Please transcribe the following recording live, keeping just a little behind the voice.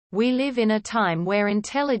We live in a time where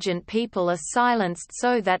intelligent people are silenced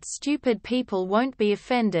so that stupid people won't be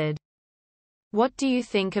offended. What do you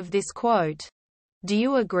think of this quote? Do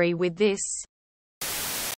you agree with this?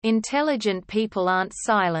 Intelligent people aren't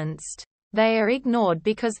silenced. They are ignored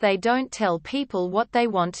because they don't tell people what they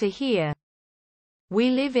want to hear. We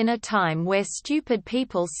live in a time where stupid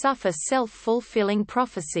people suffer self-fulfilling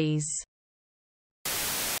prophecies.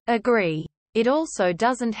 Agree. It also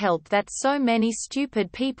doesn't help that so many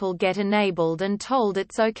stupid people get enabled and told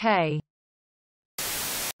it's okay.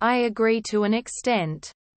 I agree to an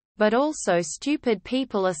extent. But also stupid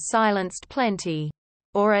people are silenced plenty.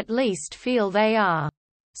 Or at least feel they are.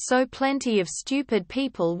 So plenty of stupid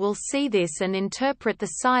people will see this and interpret the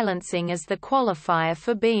silencing as the qualifier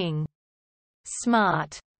for being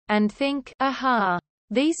smart. And think, aha,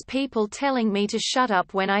 these people telling me to shut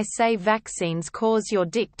up when I say vaccines cause your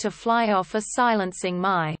dick to fly off are silencing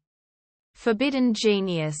my forbidden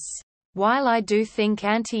genius. While I do think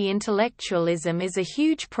anti-intellectualism is a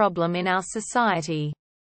huge problem in our society,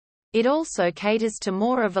 it also caters to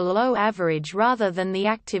more of a low average rather than the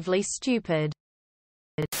actively stupid.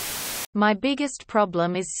 My biggest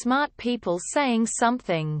problem is smart people saying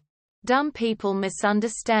something, dumb people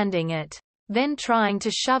misunderstanding it, then trying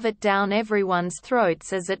to shove it down everyone's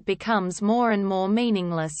throats as it becomes more and more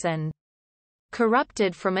meaningless and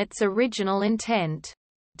corrupted from its original intent.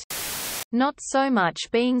 Not so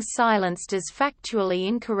much being silenced as factually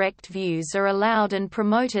incorrect views are allowed and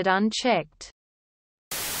promoted unchecked.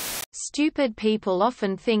 Stupid people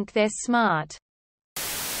often think they're smart.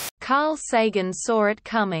 Carl Sagan saw it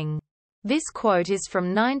coming. This quote is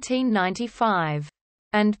from 1995.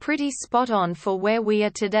 And pretty spot on for where we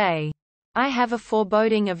are today. I have a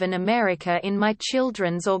foreboding of an America in my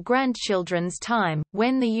children's or grandchildren's time,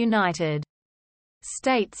 when the United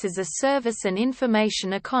States is a service and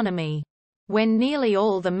information economy. When nearly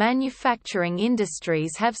all the manufacturing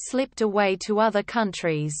industries have slipped away to other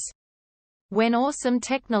countries. When awesome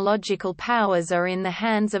technological powers are in the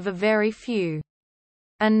hands of a very few.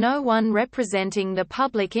 And no one representing the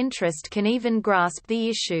public interest can even grasp the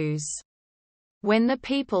issues. When the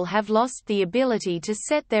people have lost the ability to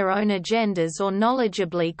set their own agendas or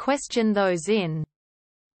knowledgeably question those in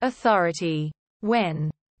authority.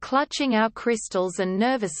 When clutching our crystals and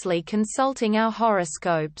nervously consulting our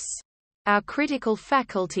horoscopes. Our critical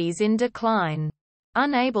faculties in decline.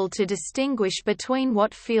 Unable to distinguish between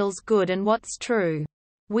what feels good and what's true.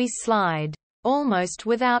 We slide, almost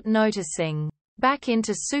without noticing, back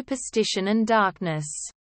into superstition and darkness.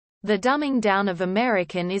 The dumbing down of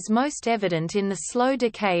American is most evident in the slow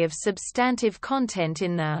decay of substantive content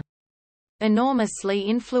in the enormously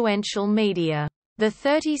influential media. The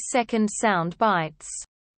 30-second sound bites.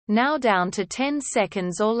 Now down to 10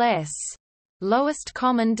 seconds or less. Lowest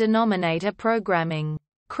common denominator programming.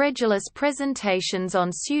 Credulous presentations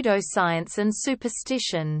on pseudoscience and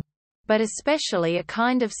superstition. But especially a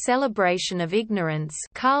kind of celebration of ignorance.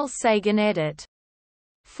 Carl Sagan edit.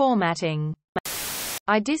 Formatting.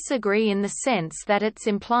 I disagree in the sense that it's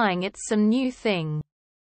implying it's some new thing.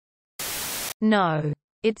 No.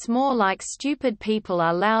 It's more like stupid people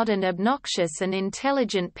are loud and obnoxious and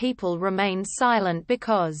intelligent people remain silent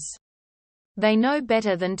because they know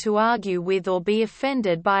better than to argue with or be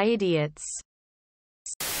offended by idiots.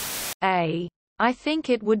 I think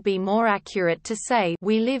it would be more accurate to say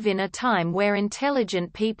we live in a time where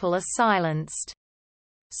intelligent people are silenced,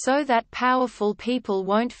 so that powerful people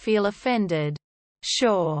won't feel offended.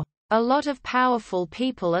 Sure, a lot of powerful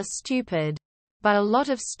people are stupid. But a lot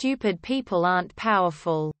of stupid people aren't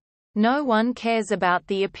powerful. No one cares about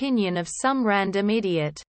the opinion of some random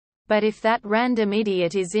idiot. But if that random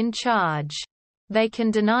idiot is in charge, they can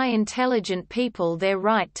deny intelligent people their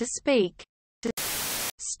right to speak.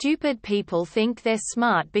 Stupid people think they're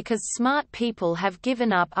smart because smart people have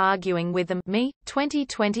given up arguing with them. Me,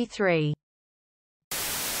 2023.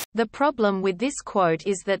 The problem with this quote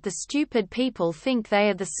is that the stupid people think they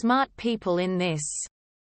are the smart people in this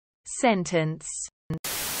sentence.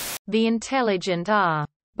 The intelligent are,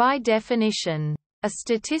 by definition, a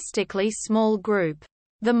statistically small group.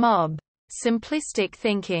 The mob, simplistic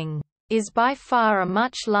thinking, is by far a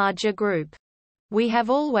much larger group. We have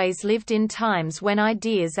always lived in times when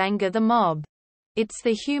ideas anger the mob. It's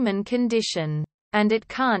the human condition. And it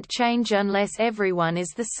can't change unless everyone is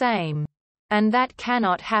the same. And that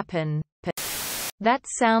cannot happen. That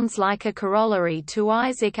sounds like a corollary to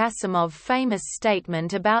Isaac Asimov's famous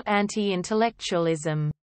statement about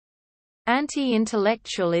anti-intellectualism.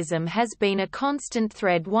 Anti-intellectualism has been a constant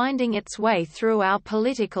thread winding its way through our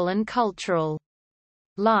political and cultural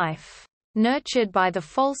life. nurtured by the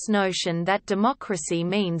false notion that democracy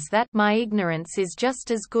means that my ignorance is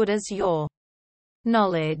just as good as your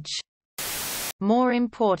knowledge. More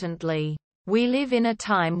importantly, we live in a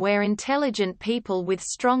time where intelligent people with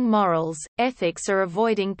strong morals, ethics are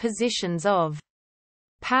avoiding positions of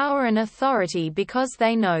power and authority because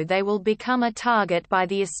they know they will become a target by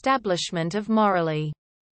the establishment of morally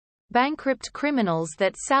bankrupt criminals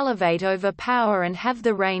that salivate over power and have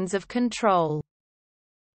the reins of control.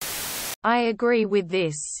 I agree with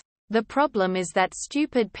this. The problem is that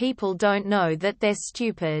stupid people don't know that they're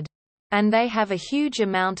stupid. And they have a huge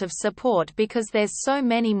amount of support because there's so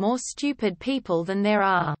many more stupid people than there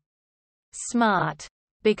are smart.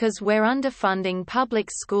 Because we're underfunding public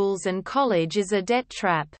schools and college is a debt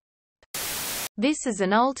trap. This is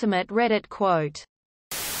an ultimate Reddit quote.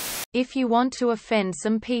 If you want to offend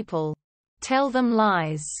some people, tell them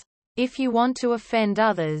lies. If you want to offend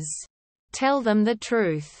others, tell them the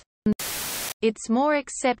truth. It's more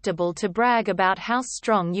acceptable to brag about how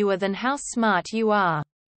strong you are than how smart you are.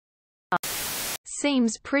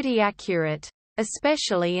 Seems pretty accurate,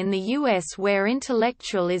 especially in the US where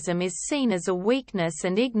intellectualism is seen as a weakness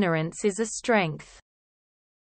and ignorance is a strength.